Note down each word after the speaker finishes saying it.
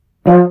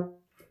Hi,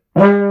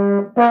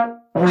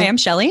 I'm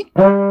Shelly.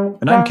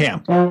 And I'm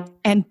Cam.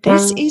 And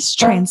this is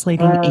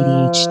Translating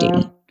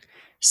ADHD.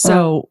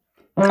 So,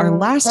 our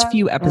last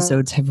few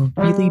episodes have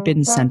really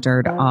been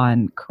centered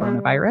on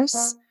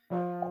coronavirus,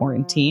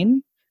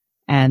 quarantine,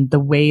 and the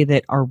way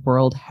that our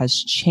world has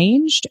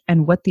changed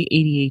and what the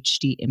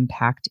ADHD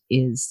impact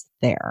is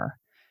there.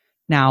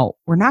 Now,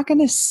 we're not going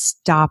to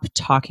stop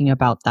talking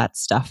about that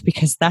stuff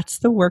because that's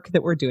the work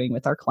that we're doing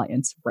with our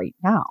clients right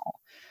now.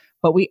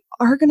 But we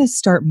are going to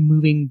start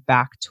moving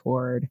back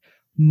toward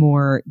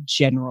more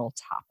general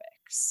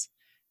topics.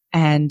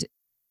 And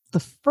the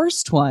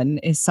first one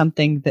is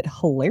something that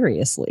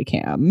hilariously,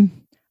 Cam,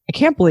 I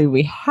can't believe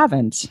we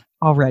haven't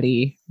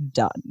already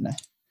done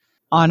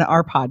on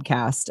our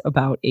podcast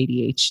about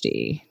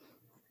ADHD.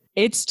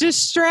 It's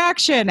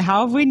distraction.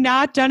 How have we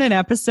not done an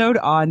episode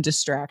on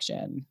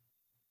distraction?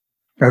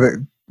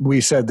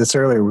 We said this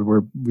earlier.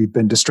 We've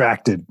been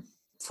distracted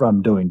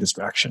from doing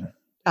distraction.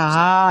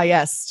 Ah,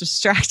 yes.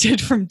 Distracted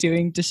from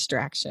doing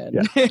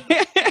distraction. Yeah.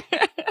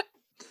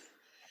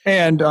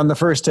 And on the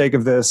first take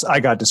of this, I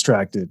got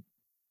distracted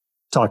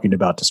talking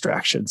about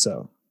distraction.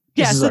 So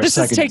this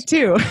is take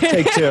two.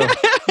 Take two.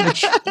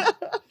 Which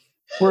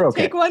we're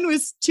okay. Take one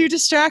was too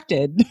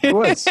distracted. It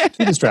was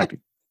too distracted.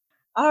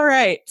 All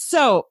right.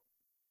 So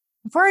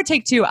before I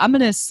take two, I'm going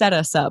to set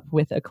us up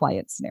with a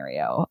client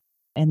scenario.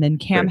 And then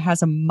Cam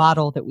has a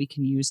model that we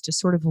can use to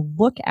sort of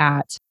look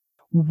at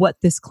what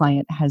this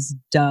client has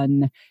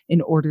done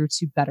in order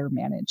to better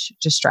manage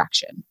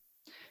distraction.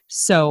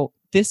 So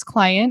this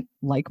client,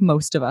 like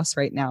most of us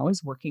right now,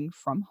 is working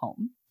from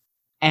home,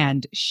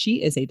 and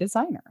she is a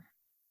designer.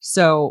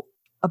 So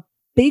a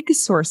big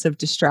source of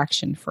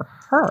distraction for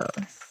her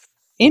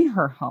in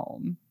her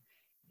home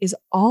is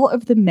all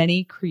of the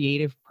many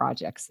creative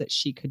projects that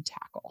she could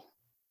tackle.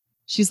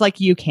 She's like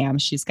you, Cam.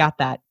 She's got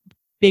that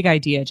big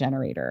idea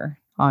generator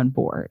on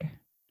board,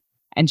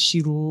 and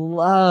she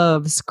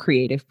loves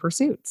creative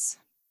pursuits.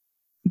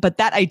 But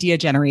that idea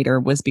generator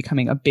was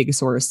becoming a big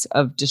source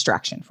of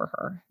distraction for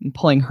her and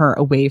pulling her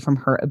away from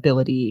her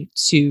ability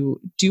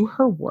to do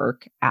her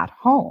work at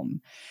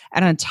home.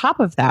 And on top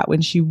of that,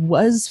 when she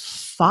was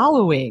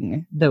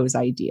following those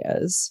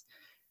ideas,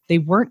 they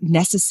weren't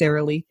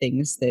necessarily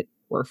things that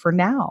were for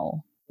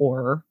now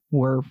or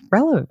were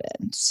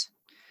relevant.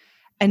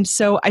 And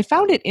so I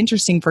found it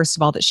interesting, first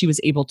of all, that she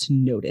was able to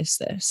notice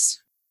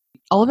this.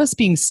 All of us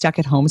being stuck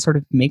at home sort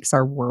of makes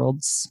our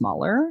world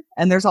smaller.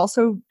 And there's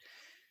also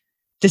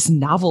this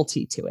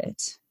novelty to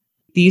it.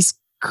 These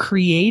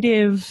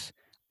creative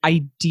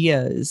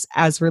ideas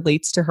as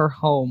relates to her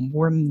home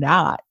were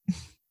not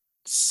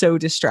so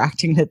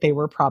distracting that they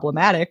were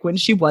problematic when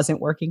she wasn't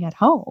working at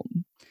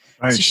home.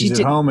 Right. So she's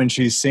at home and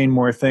she's seen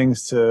more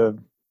things to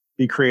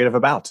be creative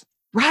about.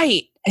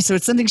 Right. And so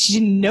it's something she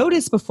didn't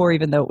notice before,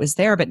 even though it was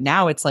there, but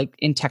now it's like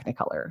in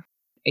Technicolor.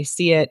 I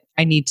see it.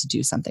 I need to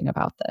do something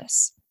about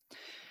this.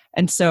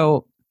 And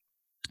so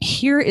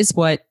here is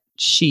what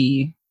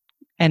she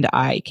and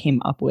I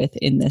came up with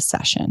in this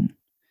session.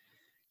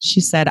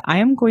 She said, I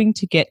am going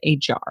to get a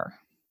jar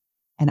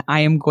and I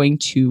am going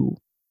to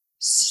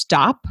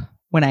stop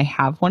when I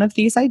have one of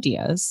these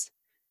ideas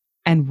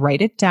and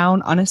write it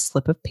down on a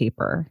slip of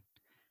paper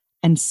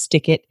and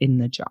stick it in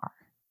the jar.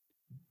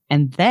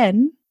 And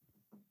then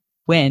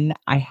when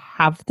I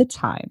have the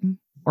time,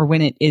 or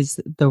when it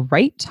is the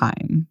right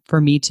time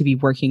for me to be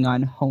working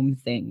on home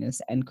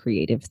things and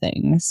creative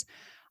things,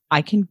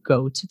 I can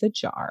go to the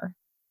jar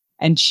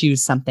and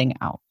choose something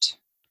out.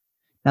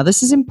 Now,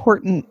 this is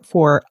important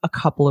for a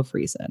couple of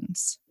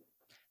reasons.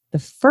 The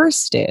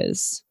first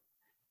is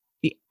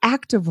the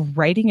act of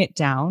writing it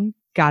down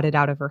got it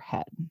out of her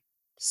head.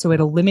 So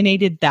it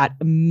eliminated that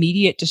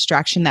immediate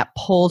distraction, that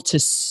pull to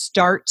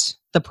start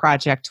the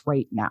project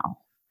right now.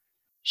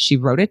 She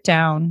wrote it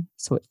down,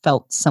 so it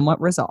felt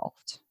somewhat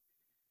resolved.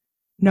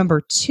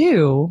 Number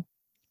two,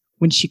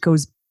 when she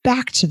goes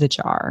back to the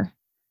jar,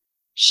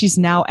 she's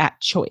now at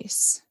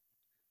choice.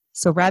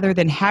 So rather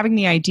than having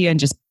the idea and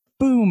just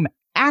boom,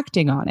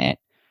 acting on it,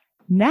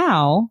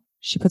 now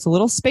she puts a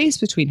little space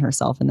between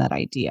herself and that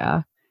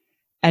idea.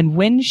 And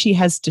when she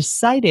has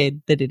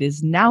decided that it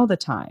is now the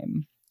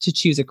time to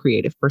choose a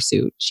creative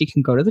pursuit, she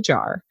can go to the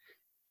jar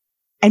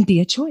and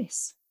be a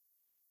choice.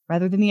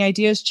 Rather than the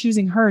ideas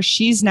choosing her,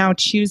 she's now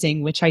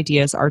choosing which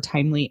ideas are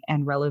timely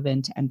and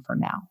relevant and for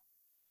now.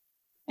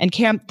 And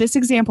Cam, this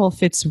example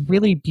fits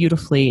really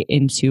beautifully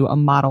into a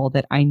model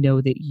that I know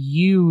that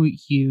you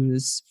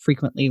use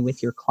frequently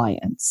with your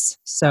clients.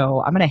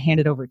 So I'm going to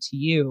hand it over to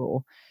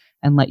you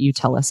and let you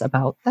tell us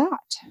about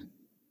that.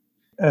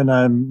 And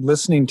I'm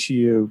listening to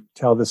you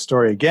tell this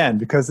story again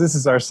because this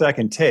is our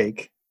second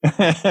take.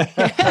 I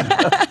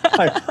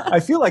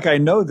feel like I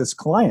know this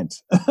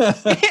client.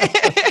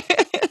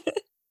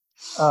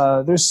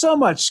 There's so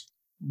much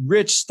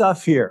rich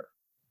stuff here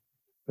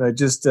that I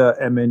just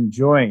am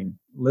enjoying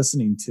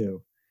listening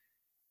to.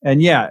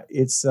 And yeah,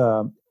 it's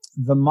the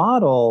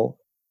model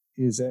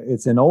is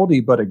it's an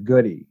oldie but a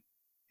goodie,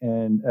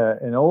 and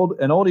an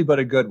oldie but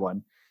a good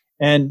one.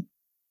 And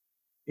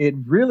it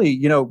really,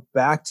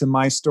 back to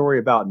my story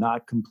about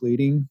not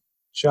completing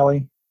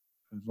Shelley.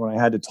 When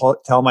I had to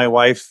tell my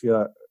wife,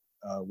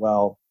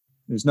 well,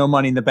 there's no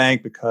money in the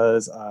bank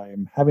because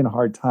I'm having a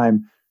hard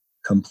time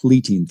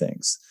completing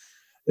things.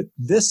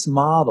 This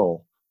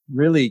model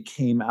really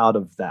came out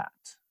of that.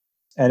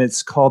 And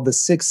it's called the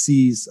 6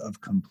 C's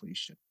of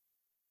completion.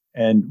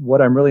 And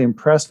what I'm really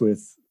impressed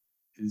with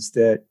is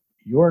that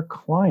your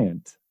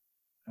client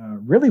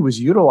really was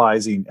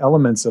utilizing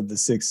elements of the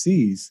 6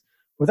 C's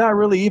without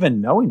really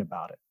even knowing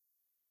about it.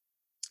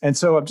 And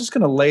so I'm just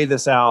going to lay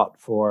this out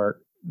for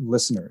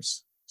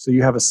listeners so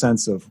you have a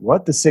sense of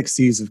what the 6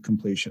 C's of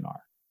completion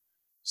are.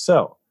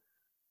 So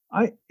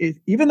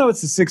even though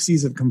it's the 6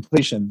 C's of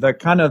completion, the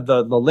kind of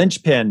the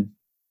linchpin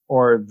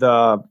or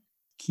the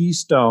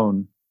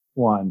keystone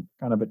one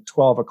kind of at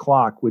 12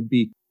 o'clock would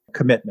be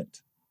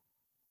commitment.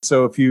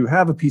 So if you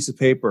have a piece of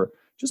paper,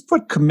 just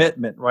put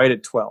commitment right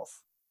at 12.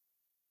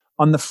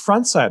 On the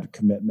front side of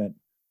commitment,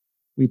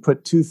 we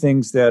put two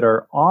things that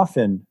are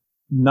often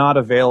not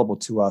available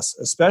to us,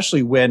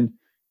 especially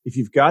if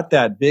you've got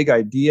that big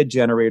idea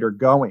generator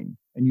going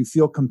and you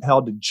feel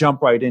compelled to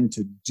jump right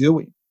into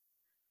doing.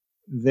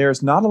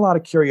 There's not a lot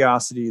of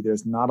curiosity.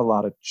 There's not a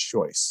lot of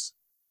choice.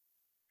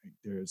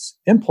 There's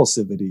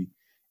impulsivity,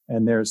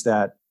 and there's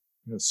that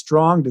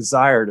strong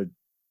desire to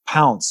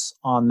pounce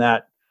on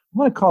that. I'm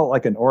going to call it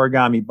like an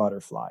origami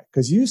butterfly,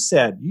 because you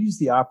used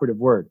the operative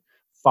word,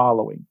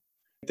 following.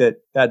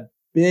 That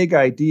big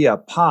idea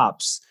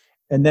pops,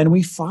 and then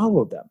we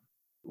follow them.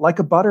 Like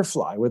a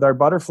butterfly, with our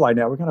butterfly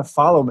net, we're going to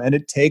follow them, and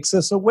it takes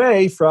us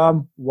away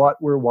from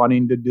what we're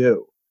wanting to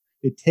do.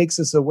 It takes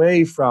us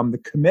away from the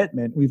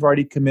commitment we've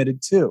already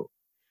committed to.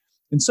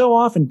 And so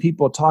often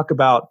people talk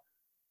about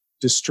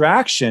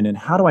distraction and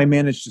how do I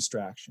manage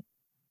distraction?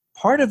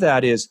 Part of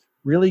that is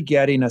really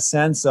getting a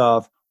sense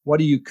of what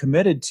are you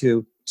committed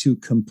to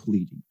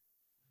completing.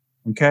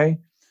 Okay?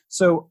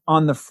 So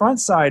on the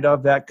front side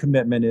of that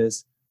commitment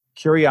is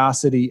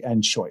curiosity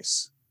and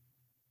choice.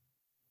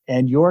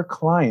 And your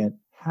client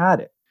had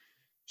it.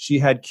 She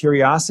had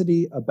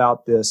curiosity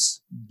about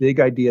this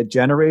big idea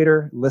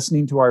generator,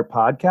 listening to our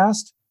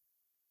podcast,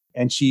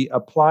 and she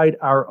applied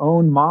our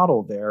own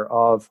model there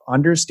of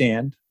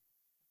understand,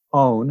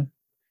 own,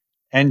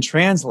 and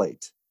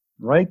translate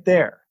right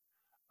there,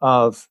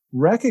 of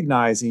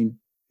recognizing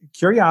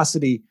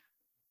curiosity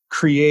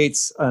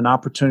creates an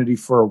opportunity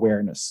for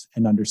awareness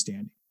and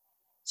understanding.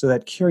 So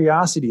that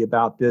curiosity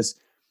about this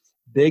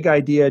big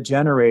idea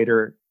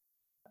generator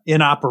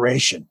in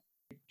operation,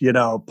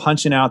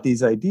 punching out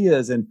these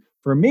ideas. And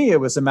for me,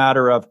 it was a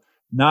matter of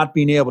not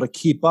being able to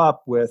keep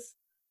up with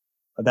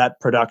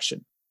that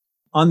production.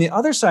 On the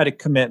other side of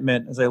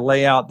commitment, as I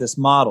lay out this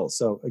model,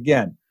 so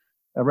again,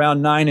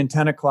 around 9 and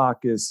 10 o'clock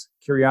is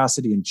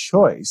curiosity and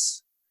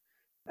choice.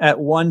 At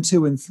 1,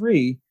 2, and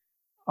 3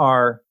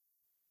 are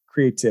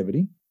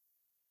creativity,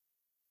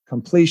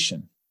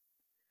 completion,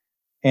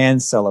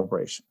 and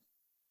celebration.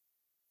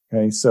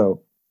 Okay,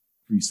 so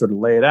we sort of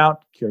lay it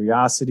out: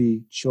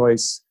 curiosity,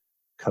 choice,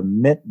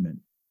 commitment,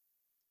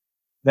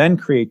 then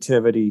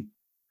creativity,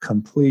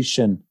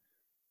 completion,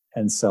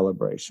 and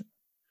celebration.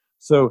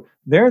 So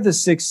they're the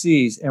 6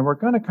 C's, and we're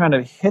going to kind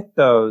of hit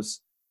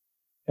those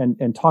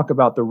and talk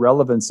about the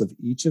relevance of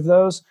each of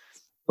those.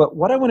 But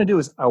what I want to do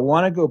is I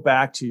want to go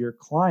back to your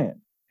client.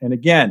 And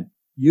again,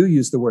 you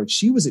used the word,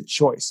 she was at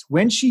choice.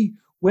 When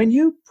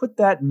you put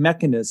that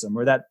mechanism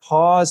or that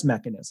pause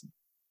mechanism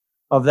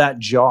of that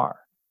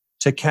jar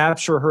to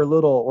capture her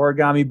little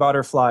origami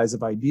butterflies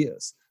of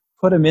ideas,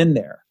 put them in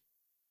there.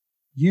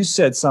 You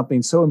said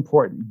something so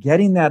important,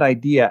 getting that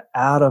idea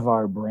out of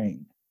our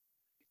brain.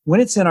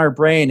 When it's in our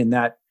brain and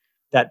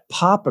that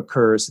pop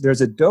occurs,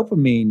 there's a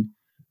dopamine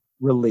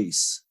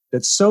release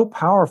that's so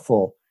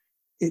powerful.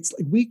 It's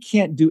like we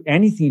can't do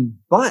anything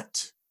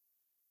but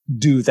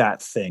do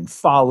that thing,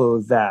 follow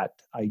that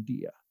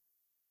idea.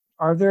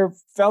 Are there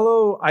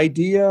fellow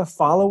idea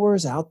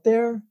followers out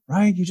there,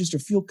 right? You just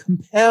feel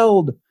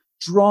compelled,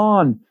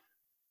 drawn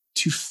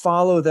to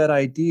follow that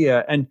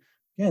idea. And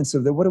again, so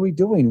what are we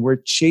doing? We're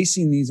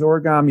chasing these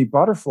origami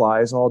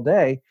butterflies all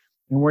day,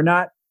 and we're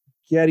not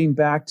getting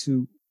back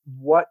to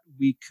what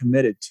we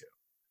committed to.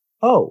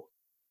 Oh,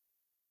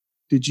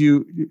 did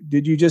you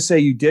just say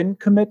you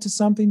didn't commit to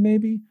something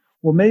maybe?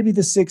 Well, maybe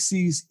the 6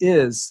 C's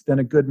is then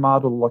a good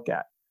model to look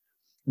at.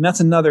 And that's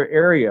another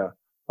area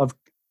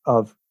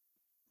of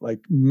like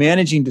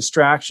managing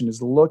distraction,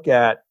 is look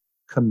at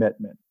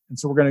commitment. And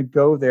so we're going to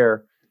go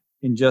there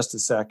in just a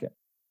second.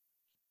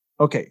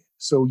 Okay,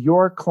 so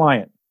your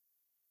client,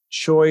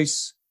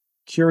 choice,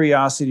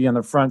 curiosity on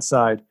the front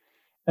side,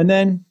 and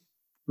then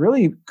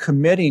really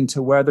committing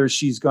to whether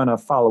she's going to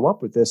follow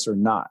up with this or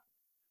not.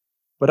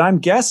 But I'm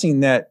guessing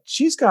that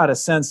she's got a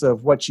sense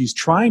of what she's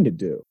trying to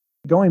do.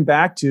 Going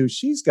back to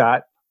she's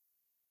got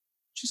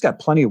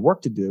plenty of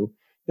work to do.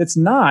 It's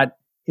not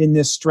in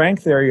this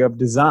strength area of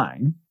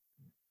design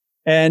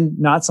and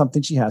not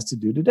something she has to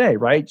do today,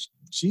 right?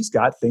 She's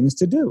got things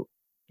to do.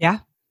 Yeah.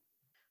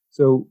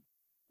 So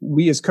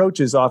we as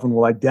coaches often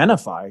will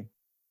identify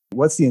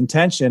what's the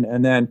intention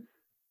and then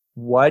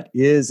what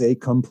is a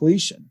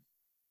completion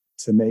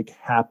to make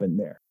happen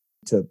there.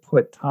 to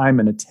put time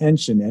and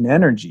attention and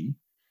energy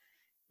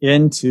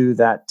into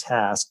that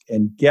task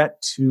and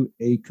get to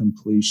a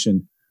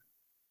completion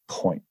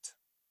point.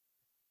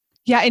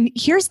 Yeah, and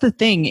here's the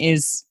thing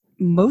is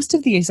most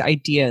of these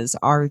ideas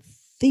are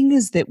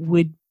things that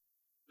would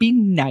be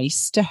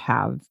nice to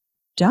have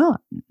done.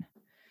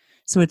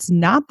 So it's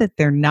not that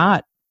they're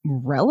not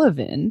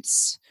relevant,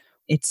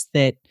 it's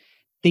that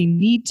they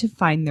need to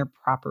find their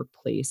proper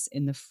place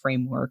in the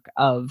framework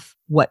of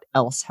what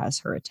else has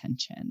her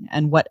attention.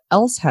 And what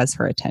else has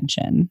her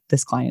attention,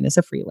 this client is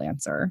a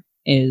freelancer,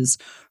 is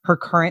her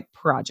current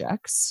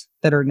projects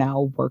that are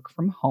now work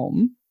from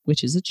home,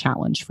 which is a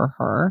challenge for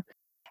her,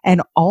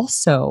 and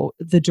also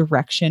the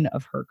direction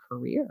of her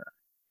career.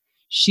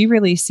 She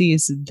really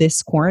sees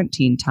this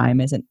quarantine time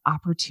as an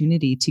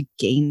opportunity to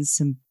gain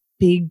some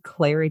big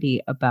clarity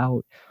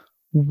about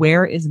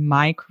where is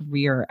my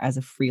career as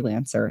a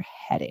freelancer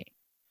heading?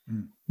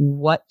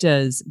 What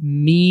does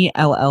Me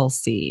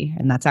LLC,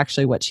 and that's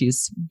actually what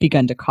she's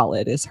begun to call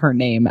it, is her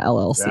name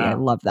LLC. Yeah. I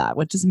love that.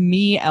 What does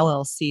Me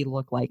LLC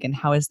look like, and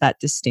how is that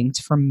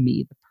distinct from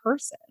me, the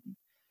person?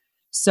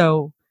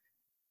 So,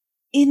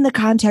 in the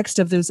context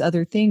of those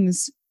other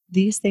things,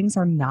 these things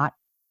are not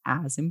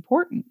as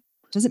important.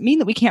 Doesn't mean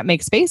that we can't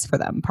make space for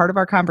them. Part of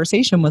our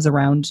conversation was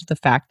around the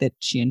fact that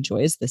she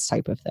enjoys this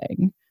type of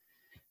thing.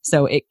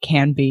 So it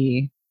can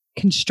be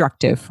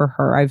constructive for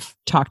her. I've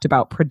talked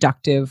about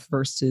productive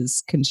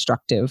versus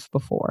constructive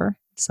before.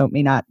 So it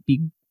may not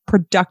be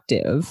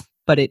productive,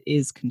 but it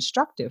is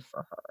constructive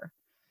for her.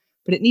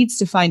 But it needs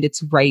to find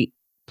its right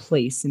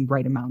place and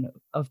right amount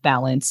of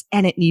balance.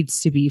 And it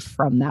needs to be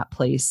from that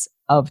place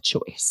of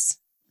choice.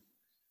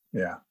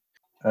 Yeah.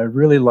 I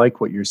really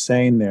like what you're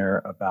saying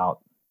there about,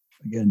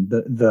 again,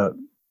 the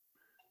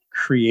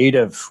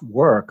creative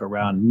work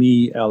around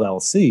Me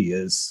LLC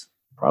is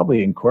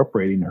probably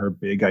incorporating her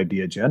big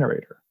idea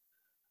generator.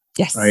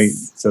 Yes. Right.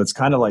 So it's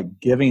kind of like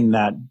giving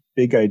that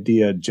big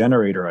idea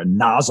generator a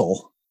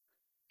nozzle,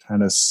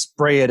 kind of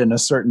spray it in a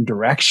certain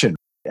direction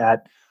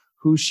at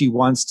who she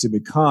wants to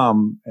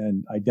become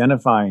and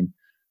identifying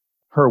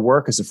her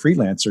work as a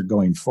freelancer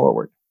going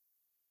forward.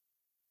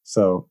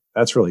 So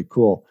that's really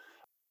cool.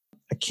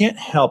 I can't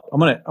help. I'm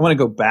gonna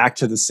go back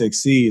to the 6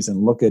 C's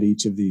and look at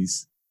each of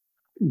these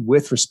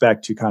with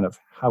respect to kind of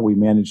how we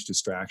manage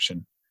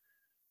distraction.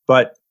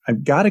 But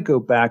I've got to go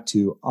back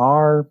to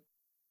our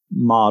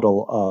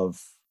model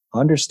of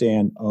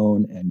understand,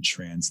 own, and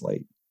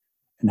translate,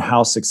 and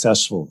how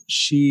successful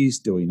she's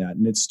doing that.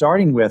 And it's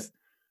starting with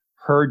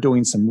her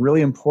doing some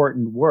really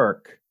important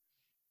work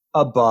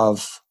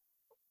above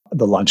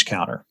the lunch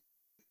counter.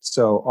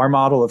 So our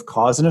model of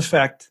cause and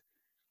effect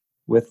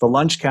with the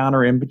lunch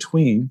counter in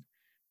between.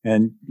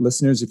 And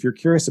listeners, if you're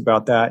curious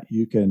about that,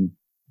 you can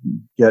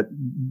get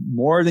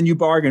more than you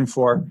bargained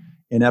for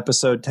in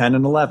episode 10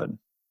 and 11,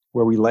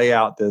 where we lay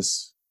out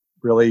this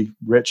really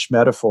rich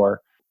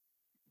metaphor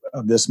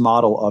of this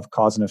model of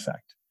cause and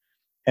effect.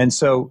 And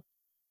so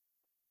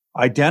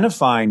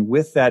identifying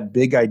with that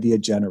big idea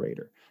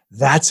generator,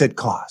 that's at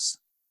cause.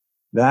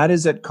 That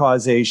is at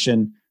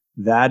causation.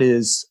 That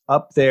is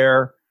up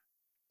there.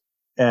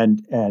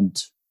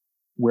 And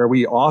where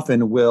we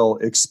often will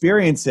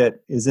experience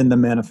it is in the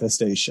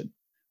manifestation,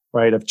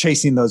 right? Of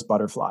chasing those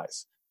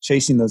butterflies,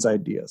 chasing those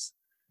ideas.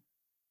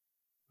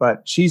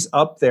 But she's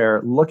up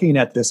there looking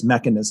at this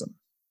mechanism,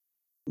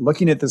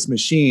 looking at this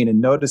machine and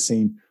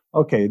noticing,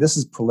 okay, this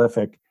is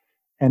prolific.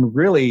 And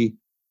really,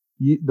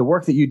 the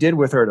work that you did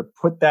with her to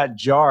put that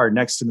jar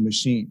next to the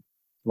machine,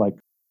 like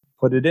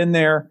put it in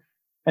there,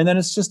 and then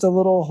it's just a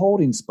little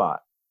holding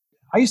spot.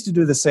 I used to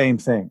do the same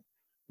thing,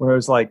 where it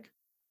was like,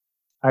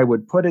 I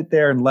would put it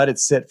there and let it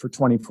sit for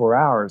 24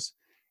 hours.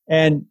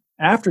 And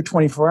after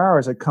 24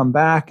 hours, I'd come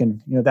back and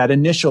that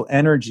initial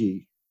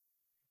energy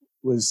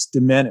was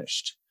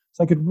diminished.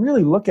 So I could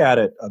really look at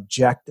it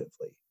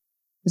objectively.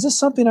 Is this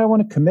something I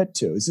want to commit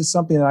to? Is this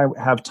something that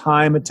I have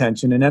time,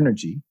 attention, and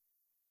energy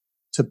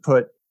to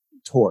put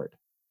toward?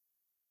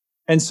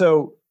 And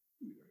so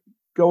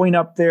going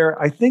up there,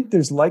 I think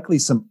there's likely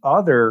some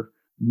other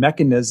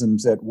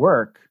mechanisms at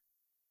work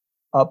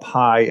up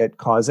high at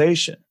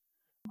causation.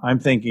 I'm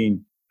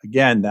thinking,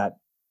 again, that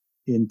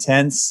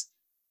intense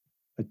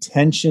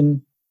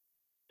attention,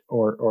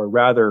 or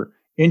rather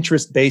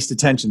interest-based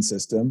attention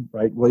system,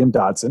 right? William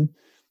Dodson.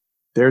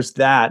 There's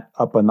that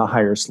up on the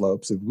higher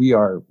slopes. If we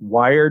are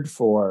wired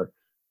for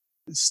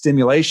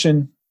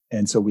stimulation,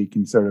 and so we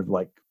can sort of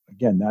like,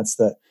 again, that's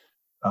the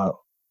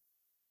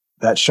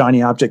that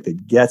shiny object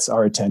that gets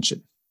our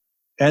attention.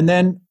 And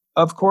then,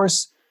 of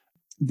course,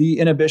 the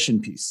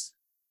inhibition piece,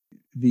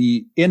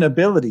 the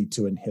inability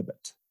to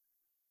inhibit.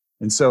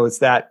 And so it's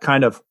that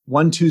kind of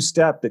 1-2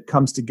 step that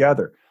comes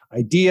together.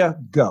 Idea,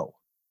 go.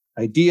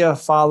 Idea,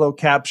 follow,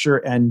 capture,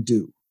 and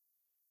do.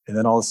 And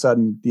then all of a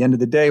sudden, at the end of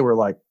the day, we're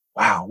like,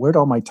 wow, where'd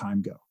all my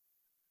time go?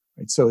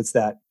 Right? So it's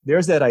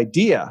there's that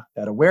idea,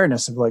 that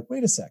awareness of like,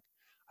 wait a sec,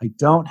 I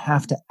don't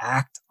have to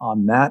act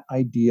on that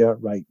idea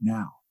right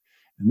now.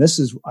 And this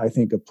is, I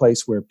think, a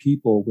place where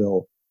people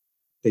will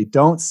They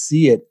don't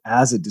see it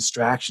as a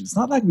distraction. It's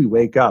not like we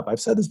wake up. I've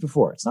said this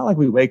before. It's not like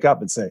we wake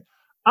up and say,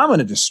 I'm going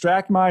to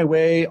distract my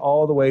way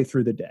all the way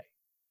through the day.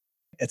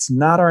 It's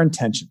not our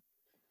intention.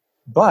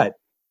 But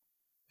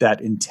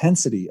that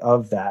intensity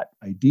of that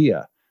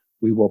idea,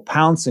 we will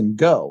pounce and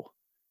go.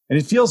 And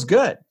it feels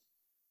good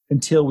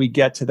until we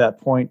get to that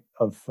point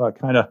of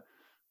kind of,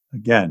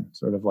 again,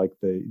 sort of like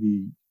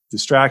the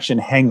distraction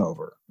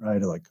hangover,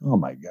 right? Like, oh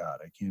my God,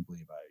 I can't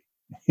believe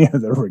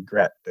the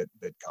regret that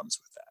comes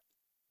with that.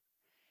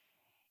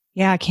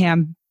 Yeah,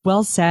 Cam,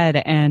 well said.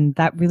 And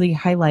that really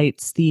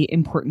highlights the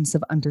importance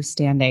of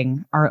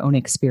understanding our own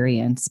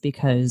experience,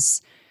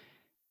 because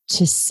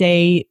to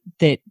say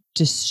that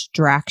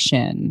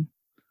distraction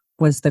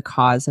was the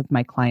cause of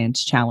my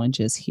client's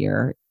challenges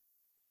here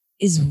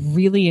is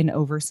really an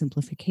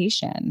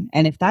oversimplification.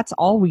 And if that's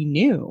all we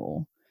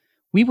knew,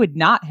 we would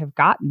not have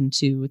gotten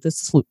to the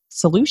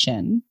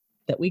solution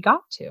that we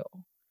got to.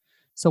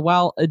 So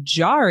while a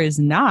jar is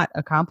not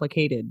a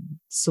complicated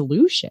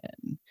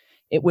solution,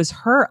 it was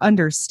her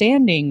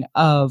understanding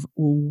of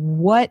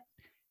what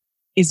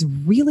is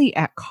really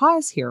at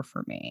cause here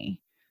for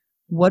me.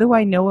 What do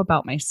I know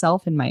about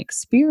myself and my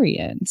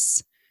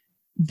experience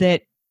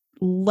that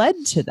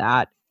led to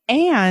that,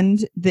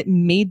 and that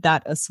made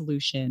that a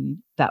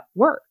solution that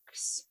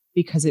works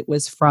because it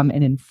was from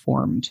an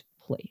informed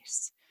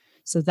place.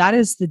 So that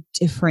is the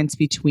difference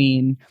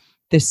between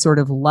this sort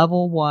of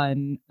level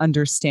one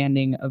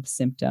understanding of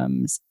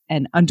symptoms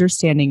and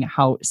understanding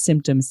how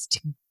symptoms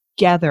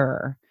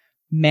together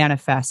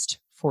manifest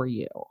for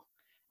you.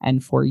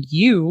 And for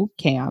you,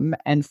 Cam,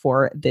 and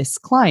for this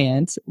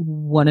client,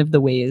 one of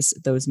the ways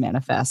those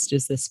manifest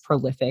is this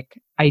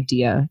prolific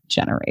idea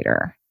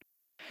generator.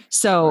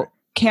 So,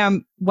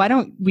 Cam, why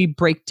don't we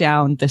break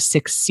down the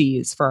 6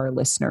 C's for our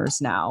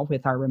listeners now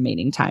with our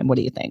remaining time? What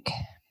do you think?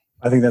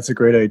 I think that's a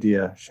great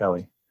idea,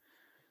 Shelley.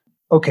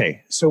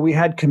 Okay, so we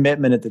had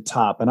commitment at the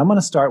top, and I'm going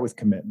to start with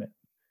commitment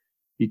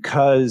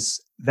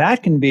because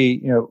that can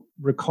be,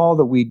 recall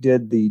that we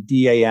did the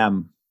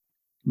DAM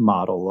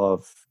model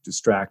of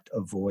distract,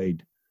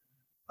 avoid,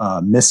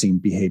 missing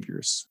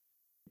behaviors,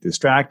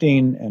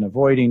 distracting and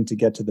avoiding to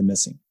get to the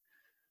missing.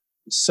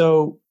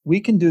 So we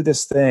can do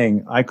this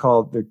thing I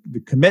call the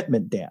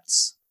commitment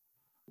dance,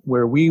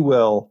 where we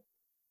will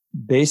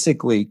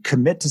basically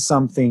commit to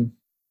something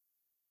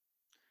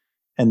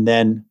and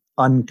then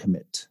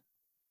uncommit.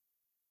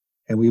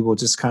 And we will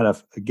just kind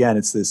of, again,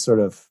 it's this sort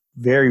of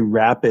very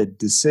rapid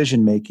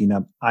decision making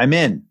of I'm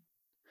in,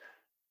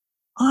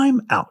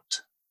 I'm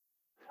out,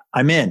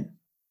 I'm in.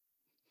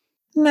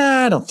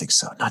 Nah, I don't think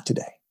so, not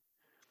today.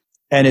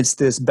 And it's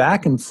this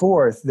back and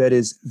forth that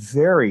is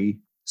very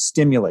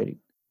stimulating.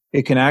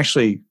 It can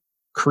actually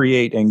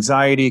create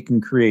anxiety, it can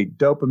create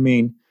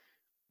dopamine.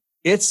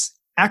 It's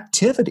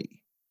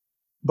activity,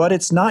 but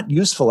it's not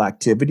useful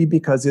activity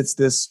because it's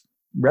this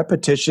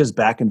repetitious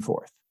back and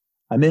forth.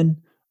 I'm in,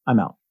 I'm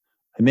out.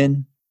 I'm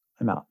in,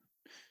 I'm out.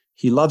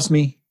 He loves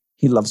me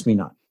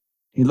not.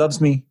 He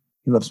loves me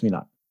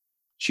not.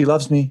 She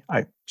loves me,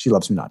 she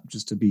loves me not.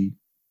 Just to be,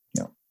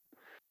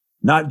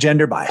 not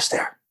gender biased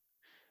there.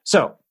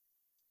 So,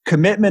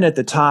 commitment at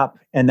the top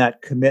and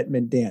that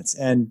commitment dance.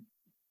 And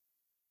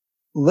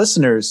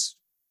listeners,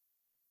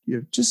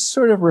 just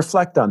sort of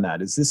reflect on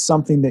that. Is this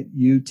something that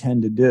you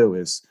tend to do?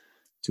 Is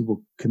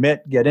to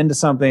commit, get into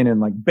something and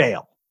like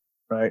bail,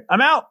 right?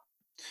 I'm out.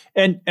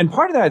 And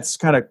part of that's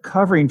kind of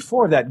covering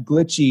for that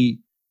glitchy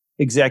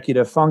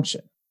executive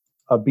function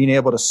of being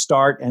able to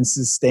start and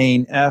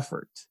sustain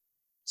effort.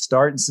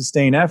 Start and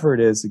sustain effort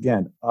is,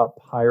 again, up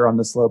higher on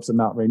the slopes of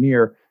Mount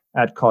Rainier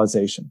at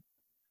causation.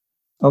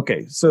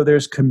 Okay, so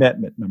there's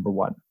commitment, number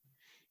one.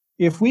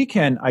 If we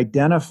can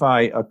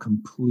identify a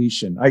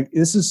completion,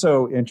 this is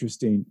so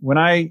interesting. When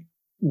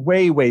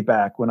way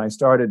back, when I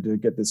started to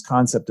get this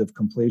concept of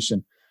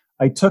completion,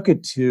 I took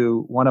it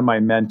to one of my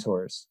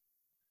mentors.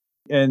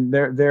 And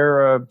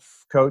they're a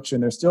coach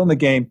and they're still in the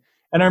game.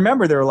 And I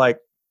remember they were like,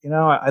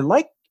 I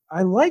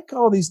like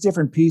all these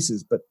different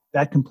pieces, but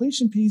that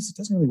completion piece, it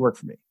doesn't really work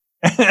for me.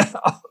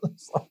 I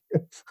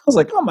was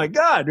like, oh my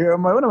God,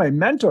 one of my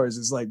mentors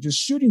is like just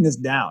shooting this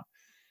down.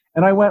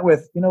 And I went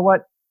with, you know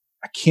what?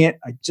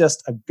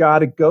 I've got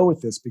to go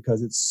with this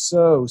because it's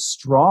so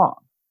strong.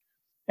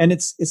 And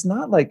it's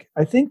not like,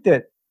 I think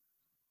that,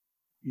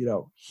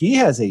 he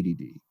has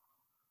ADD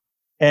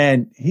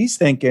and he's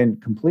thinking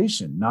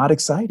completion, not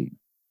exciting,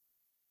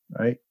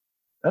 right?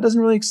 That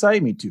doesn't really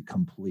excite me to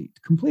complete.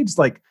 Complete is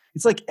like,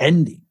 it's like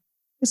ending.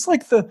 It's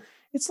like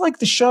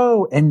the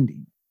show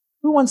ending.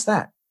 Who wants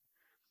that?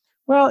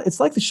 Well, it's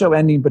like the show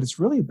ending, but it's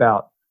really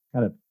about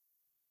kind of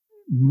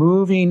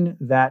moving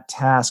that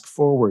task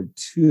forward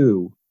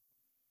to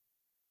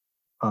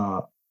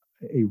a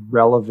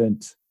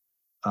relevant,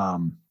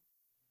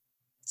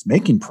 it's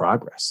making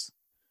progress,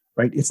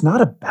 right? It's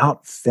not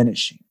about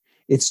finishing.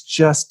 It's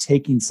just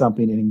taking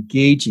something and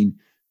engaging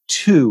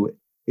to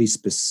a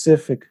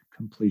specific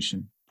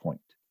completion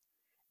point.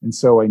 And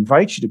so I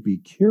invite you to be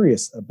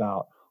curious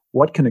about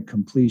what can a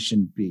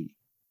completion be?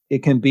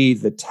 It can be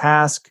the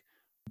task,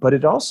 but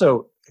it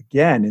also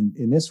again,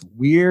 in this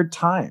weird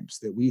times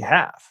that we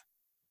have,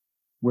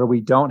 where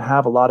we don't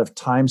have a lot of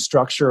time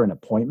structure and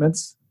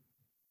appointments,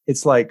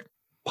 it's like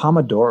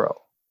Pomodoro,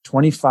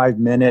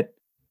 25-minute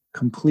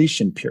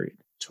completion period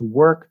to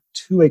work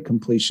to a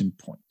completion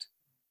point.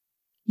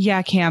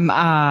 Yeah, Cam,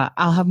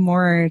 I'll have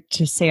more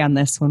to say on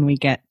this when we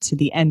get to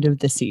the end of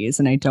the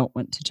season. I don't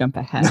want to jump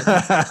ahead.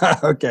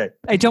 Okay.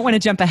 I don't want to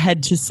jump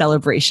ahead to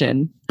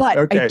celebration, but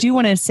Okay. I do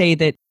want to say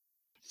that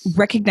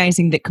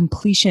recognizing that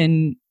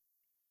completion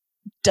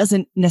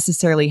doesn't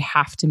necessarily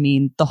have to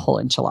mean the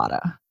whole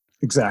enchilada.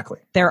 Exactly.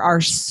 There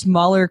are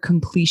smaller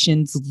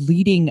completions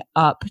leading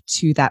up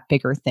to that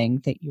bigger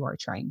thing that you are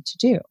trying to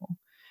do.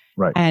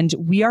 Right. And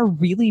we are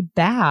really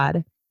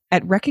bad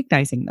at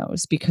recognizing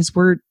those because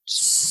we're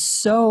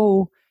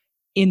so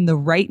in the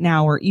right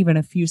now or even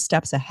a few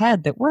steps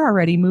ahead that we're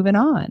already moving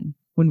on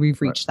when we've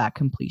reached that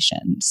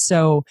completion.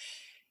 So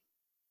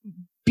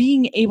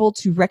being able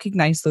to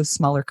recognize those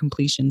smaller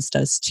completions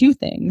does two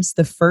things.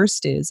 The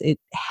first is it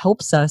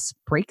helps us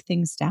break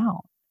things down.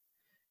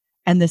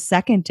 And the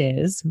second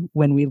is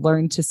when we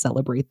learn to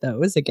celebrate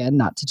those, again,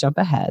 not to jump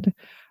ahead.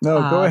 No,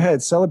 go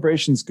ahead.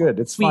 Celebration's good.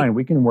 It's fine.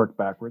 We can work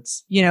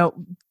backwards.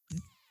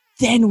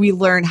 Then we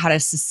learn how to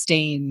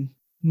sustain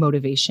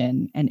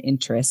motivation and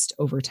interest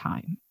over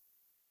time.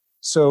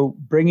 So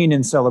bringing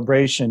in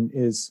celebration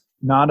is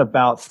not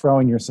about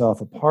throwing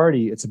yourself a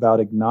party. It's about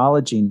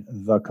acknowledging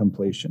the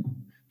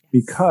completion.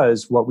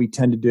 Because what we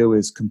tend to do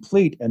is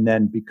complete. And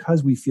then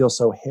because we feel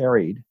so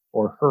harried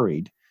or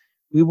hurried,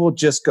 we will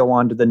just go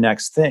on to the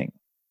next thing.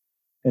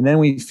 And then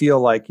we feel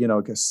like,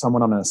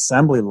 someone on an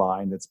assembly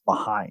line that's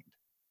behind.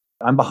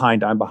 I'm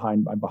behind.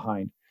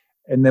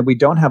 And then we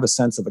don't have a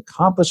sense of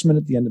accomplishment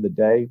at the end of the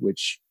day,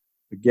 which,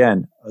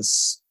 again,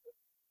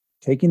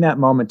 taking that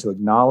moment to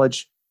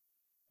acknowledge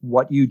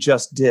what you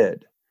just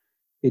did,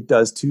 it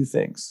does two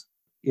things.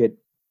 It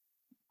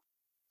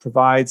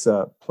provides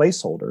a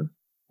placeholder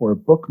or a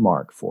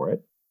bookmark for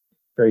it,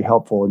 very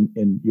helpful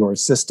in your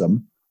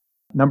system.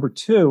 Number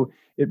two,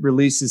 it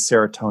releases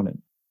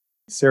serotonin.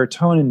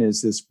 Serotonin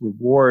is this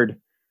reward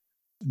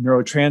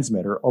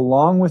neurotransmitter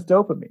along with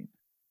dopamine,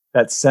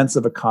 that sense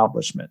of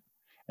accomplishment.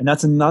 And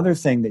that's another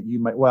thing that you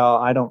might,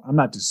 I'm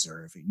not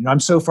deserving. I'm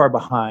so far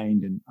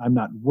behind and I'm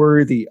not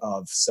worthy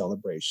of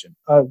celebration.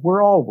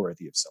 We're all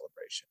worthy of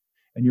celebration.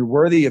 And you're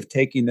worthy of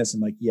taking this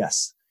and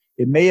yes,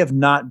 it may have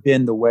not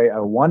been the way I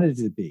wanted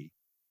it to be,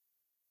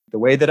 the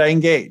way that I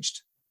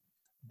engaged,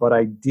 but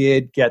I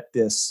did get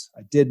this.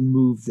 I did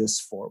move this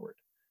forward.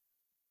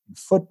 In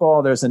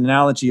football, there's an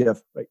analogy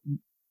of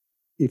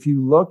if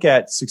you look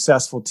at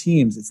successful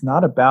teams, it's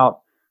not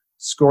about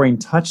scoring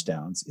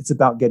touchdowns. It's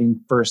about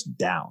getting first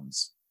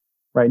downs,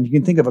 right? And you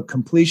can think of a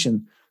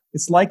completion.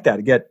 It's like that.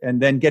 And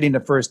then getting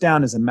the first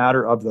down is a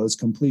matter of those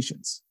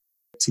completions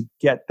to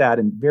get that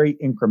and very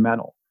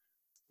incremental.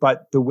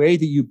 But the way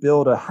that you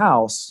build a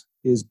house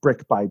is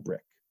brick by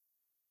brick.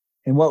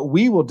 And what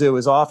we will do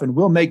is often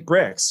we'll make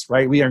bricks,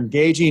 right? We are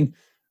engaging,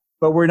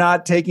 but we're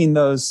not taking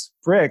those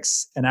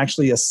bricks and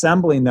actually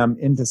assembling them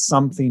into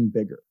something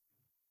bigger.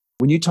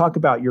 When you talk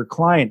about your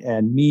client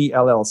and Me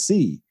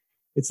LLC,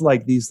 it's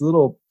like these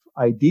little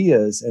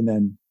ideas and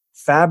then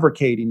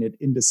fabricating it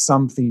into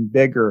something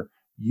bigger,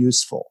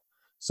 useful.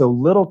 So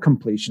little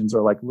completions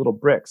are like little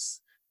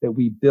bricks that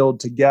we build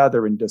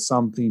together into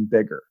something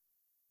bigger.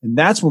 And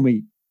that's when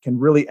we can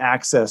really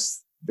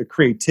access the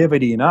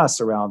creativity in us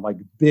around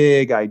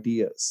big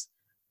ideas.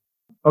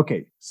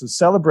 Okay, so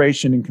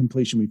celebration and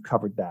completion, we've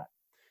covered that.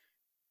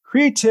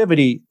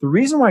 Creativity, the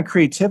reason why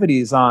creativity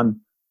is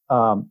on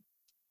the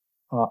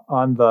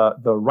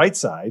right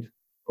side,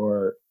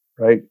 or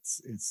right,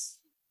 it's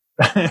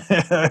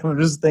I'm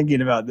just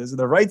thinking about this,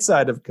 the right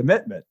side of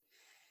commitment,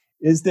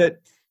 is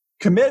that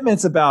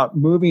commitment's about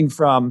moving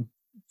from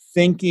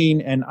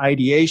thinking and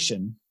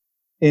ideation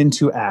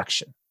into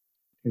action.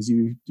 As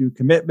you do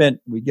commitment,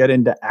 we get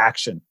into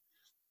action.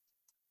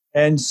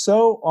 And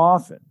so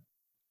often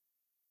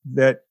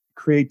that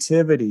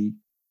creativity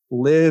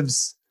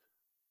lives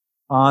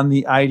on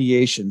the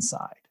ideation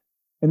side.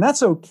 And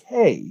that's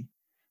okay.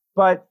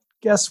 But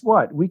guess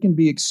what? We can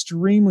be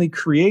extremely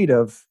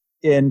creative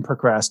in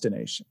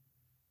procrastination.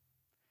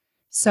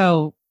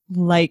 So,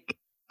 like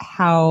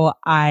how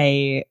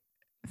I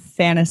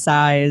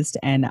fantasized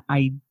and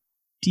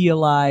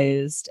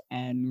idealized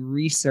and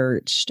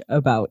researched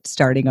about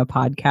starting a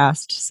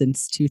podcast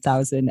since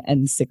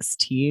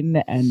 2016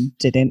 and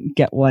didn't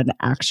get one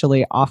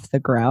actually off the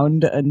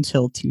ground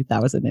until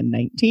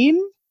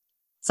 2019.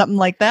 Something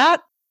like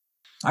that.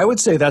 I would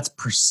say that's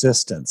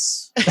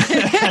persistence.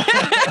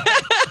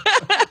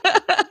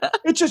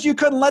 It's just you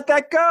couldn't let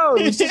that go.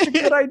 It was such a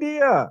good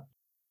idea.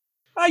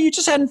 You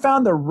just hadn't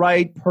found the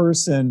right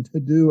person to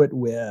do it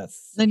with.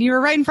 Then you were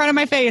right in front of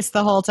my face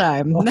the whole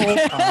time. The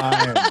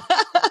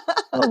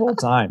whole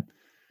time.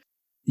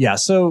 Yeah.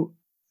 So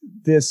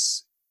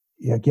this,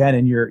 again,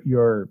 and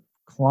your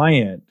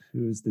client,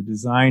 who's the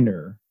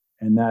designer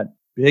and that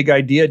big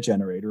idea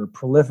generator, a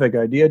prolific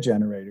idea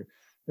generator,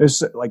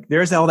 there's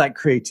all that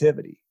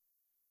creativity.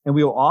 And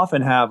we will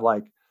often have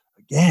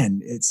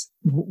again, it's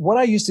what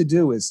I used to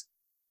do is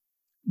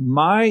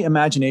my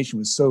imagination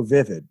was so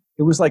vivid.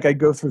 It was like I'd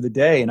go through the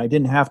day and I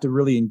didn't have to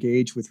really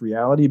engage with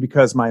reality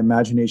because my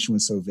imagination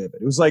was so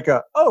vivid. It was like,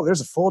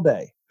 there's a full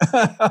day.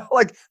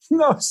 Like,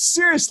 no,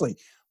 seriously,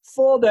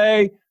 full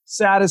day,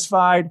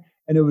 satisfied.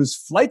 And it was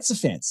flights of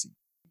fancy.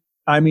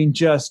 I mean,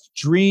 just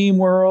dream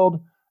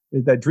world,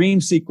 that dream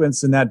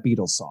sequence in that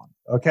Beatles song.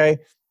 Okay.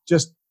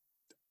 Just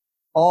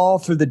all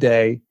through the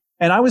day.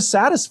 And I was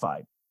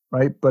satisfied,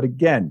 right? But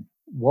again,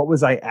 what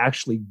was I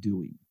actually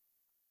doing?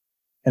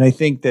 And I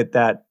think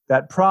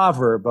that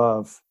proverb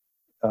of,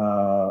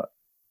 I'm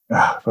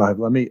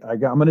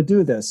going to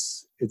do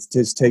this. It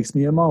just takes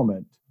me a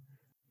moment.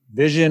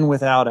 Vision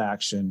without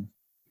action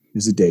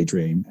is a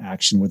daydream.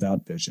 Action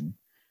without vision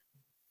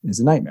is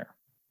a nightmare.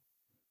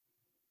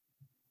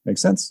 Make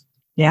sense?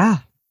 Yeah,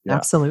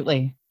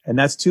 absolutely. And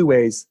that's two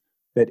ways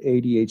that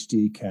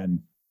ADHD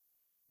can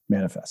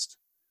manifest.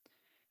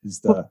 Is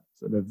the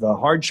sort of the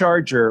hard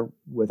charger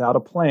without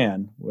a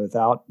plan,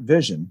 without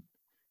vision,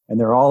 and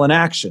they're all in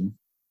action.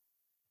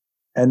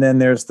 And then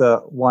there's the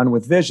one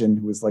with vision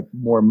who was like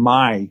more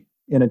my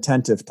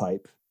inattentive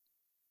type.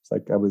 It's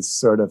like I was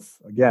sort of,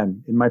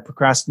 again, in my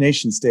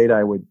procrastination state,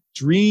 I would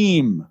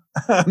dream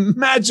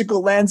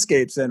magical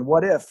landscapes and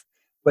what if,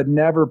 but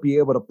never be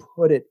able to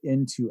put it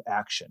into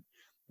action.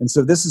 And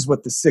so this is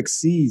what the 6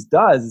 C's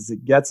does, is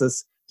it gets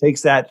us,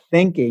 takes that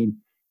thinking,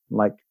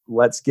 like,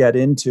 let's get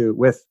into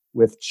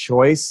with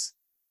choice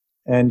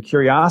and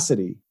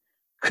curiosity,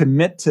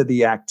 commit to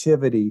the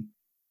activity,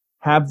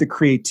 have the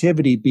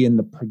creativity be in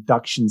the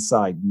production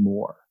side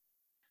more.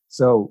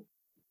 So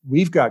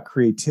we've got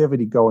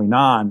creativity going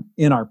on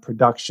in our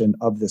production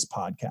of this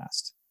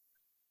podcast.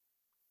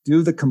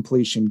 Do the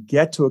completion,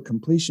 get to a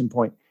completion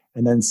point,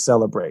 and then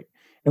celebrate.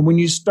 And when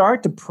you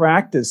start to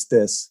practice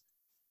this,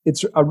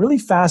 it's a really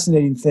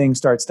fascinating thing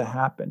starts to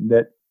happen,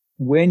 that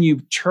when you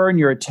turn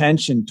your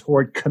attention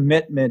toward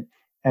commitment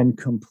and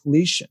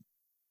completion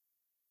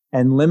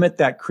and limit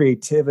that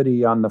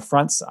creativity on the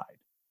front side,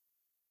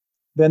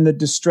 then the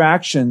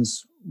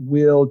distractions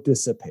will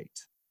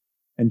dissipate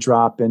and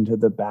drop into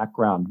the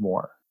background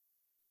more.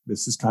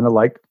 This is kind of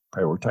like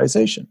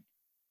prioritization.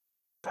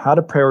 How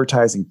to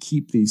prioritize and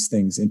keep these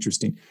things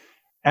interesting.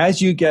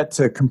 As you get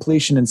to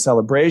completion and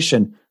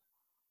celebration,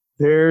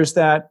 there's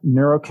that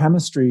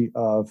neurochemistry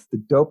of the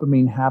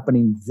dopamine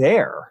happening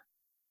there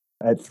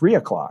at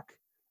 3:00,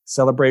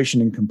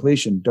 celebration and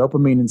completion,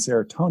 dopamine and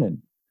serotonin.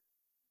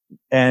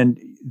 And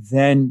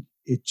then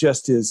it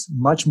just is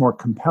much more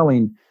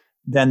compelling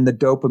than the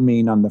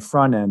dopamine on the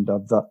front end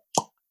of the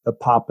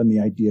pop and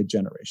the idea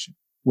generation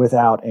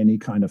without any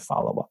kind of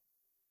follow-up.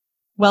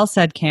 Well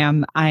said,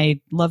 Cam. I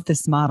love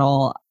this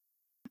model.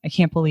 I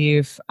can't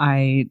believe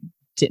I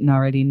didn't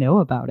already know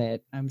about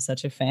it. I'm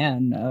such a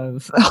fan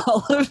of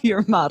all of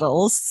your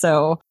models.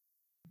 So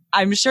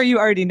I'm sure you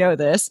already know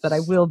this, but I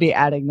will be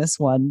adding this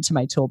one to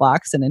my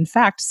toolbox. And in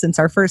fact, since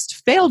our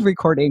first failed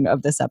recording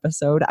of this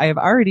episode, I have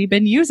already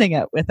been using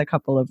it with a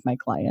couple of my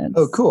clients.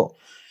 Oh, cool.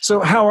 So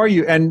how are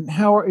you? And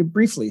how are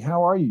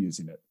you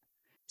using it?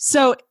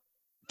 So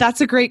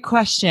that's a great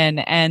question.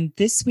 And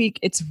this week,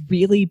 it's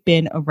really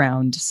been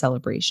around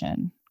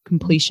celebration,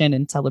 completion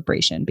and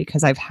celebration,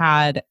 because I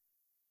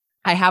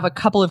have a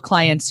couple of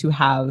clients who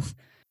have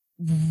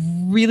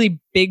really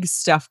big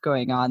stuff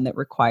going on that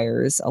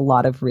requires a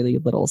lot of really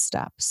little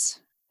steps.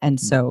 And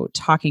so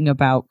talking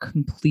about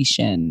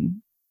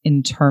completion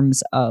in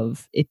terms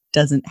of it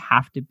doesn't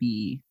have to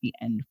be the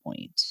end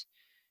point.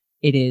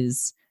 It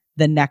is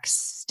the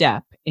next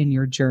step in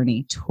your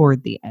journey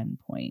toward the end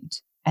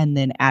point. And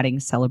then adding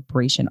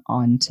celebration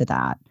onto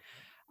that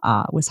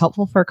was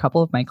helpful for a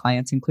couple of my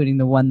clients, including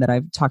the one that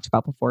I've talked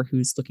about before,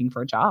 who's looking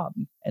for a job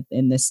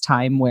in this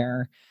time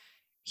where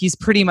he's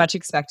pretty much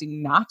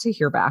expecting not to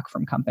hear back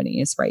from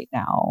companies right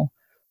now,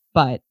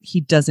 but he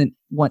doesn't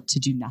want to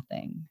do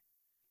nothing.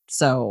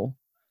 So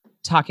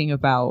talking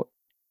about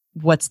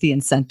what's the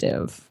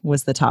incentive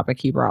was the topic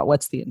he brought.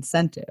 What's the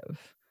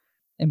incentive?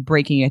 And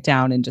breaking it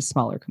down into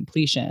smaller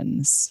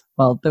completions.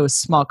 Well, those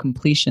small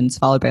completions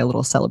followed by a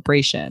little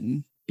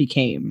celebration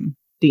became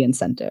the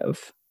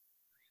incentive.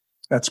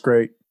 That's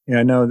great. Yeah,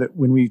 I know that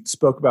when we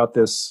spoke about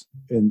this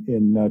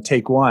in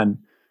take one,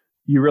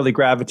 you really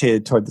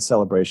gravitated toward the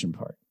celebration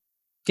part.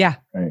 Yeah.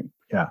 Right.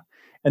 Yeah.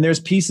 And there's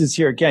pieces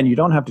here. Again, you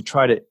don't have to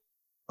try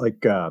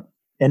to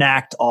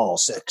enact all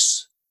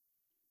 6,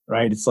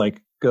 right? It's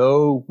like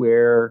go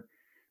where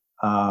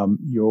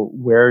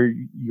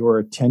your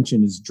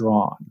attention is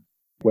drawn,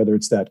 whether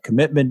it's that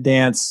commitment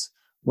dance,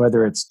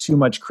 whether it's too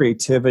much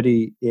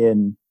creativity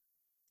in,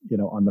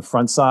 on the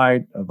front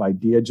side of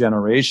idea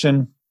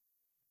generation,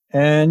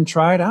 and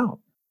try it out.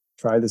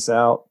 Try this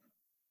out.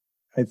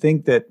 I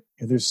think that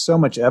there's so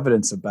much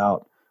evidence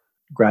about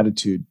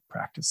gratitude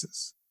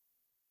practices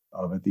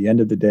of at the end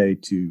of the day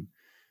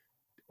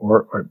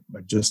or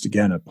just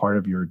again, a part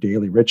of your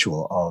daily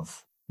ritual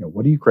of,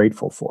 what are you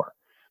grateful for?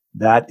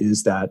 That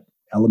is that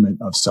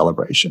element of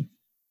celebration.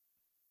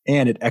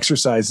 And it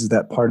exercises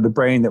that part of the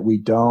brain that we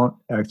don't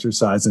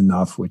exercise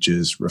enough, which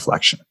is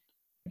reflection.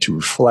 to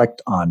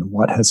reflect on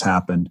what has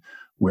happened,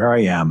 where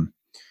I am,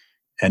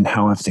 and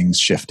how have things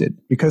shifted,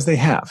 because they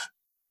have.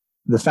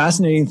 The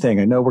fascinating thing,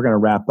 I know we're going to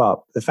wrap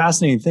up. The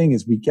fascinating thing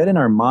is we get in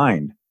our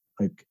mind,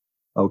 like,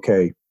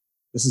 okay,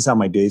 this is how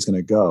my day is going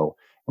to go.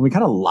 And we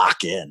kind of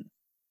lock in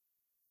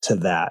to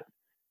that.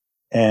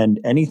 And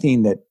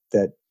anything that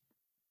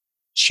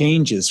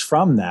changes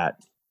from that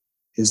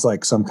is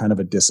like some kind of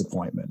a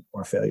disappointment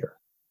or failure.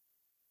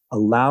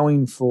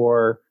 Allowing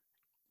for,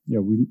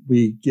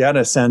 we get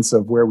a sense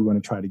of where we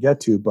want to try to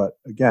get to, but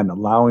again,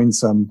 allowing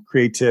some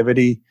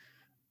creativity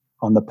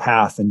on the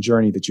path and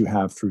journey that you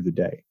have through the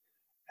day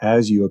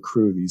as you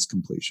accrue these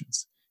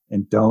completions.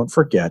 And don't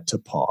forget to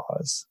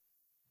pause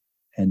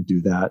and do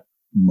that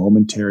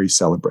momentary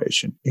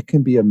celebration. It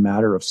can be a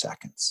matter of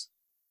seconds.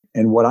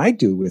 And what I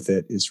do with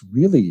it is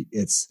really,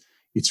 it's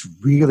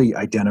really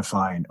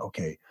identifying,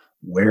 okay,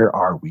 where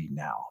are we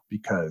now?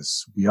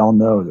 Because we all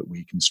know that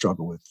we can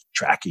struggle with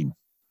tracking,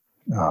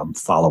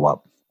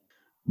 follow-up,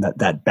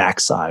 that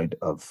backside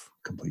of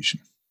completion.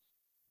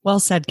 Well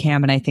said,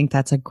 Cam. And I think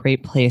that's a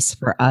great place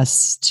for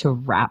us to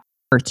wrap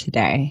for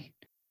today.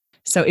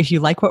 So if you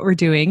like what we're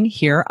doing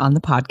here on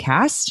the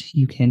podcast,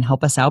 you can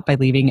help us out by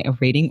leaving a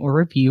rating or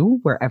review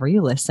wherever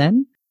you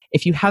listen.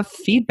 If you have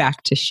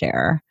feedback to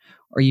share,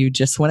 or you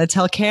just want to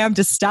tell Cam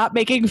to stop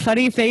making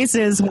funny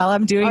faces while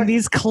I'm doing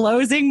these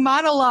closing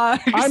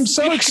monologues. I'm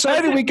so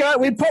excited. We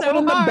put one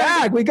in the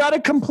bag. We got a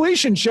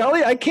completion,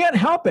 Shelley. I can't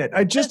help it.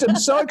 I just am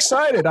so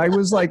excited. I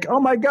was like, oh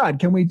my God,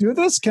 can we do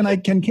this?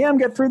 Can Cam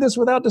get through this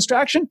without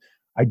distraction?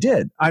 I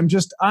did. I'm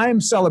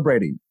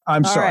celebrating.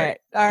 I'm sorry.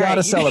 All right.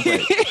 Gotta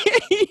celebrate.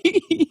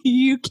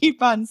 You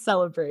keep on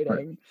celebrating.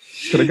 Right.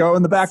 Gonna go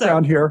in the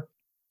background here.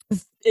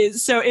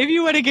 So if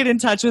you want to get in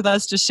touch with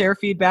us to share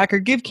feedback or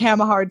give Cam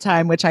a hard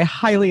time, which I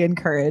highly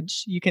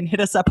encourage, you can hit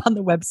us up on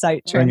the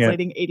website,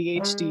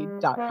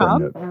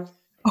 translatingadhd.com,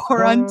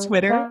 or on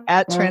Twitter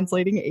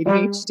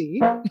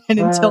 @translatingadhd. And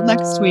until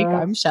next week,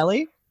 I'm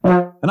Shelley.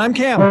 And I'm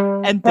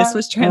Cam. And this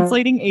was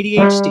Translating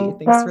ADHD.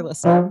 Thanks for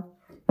listening.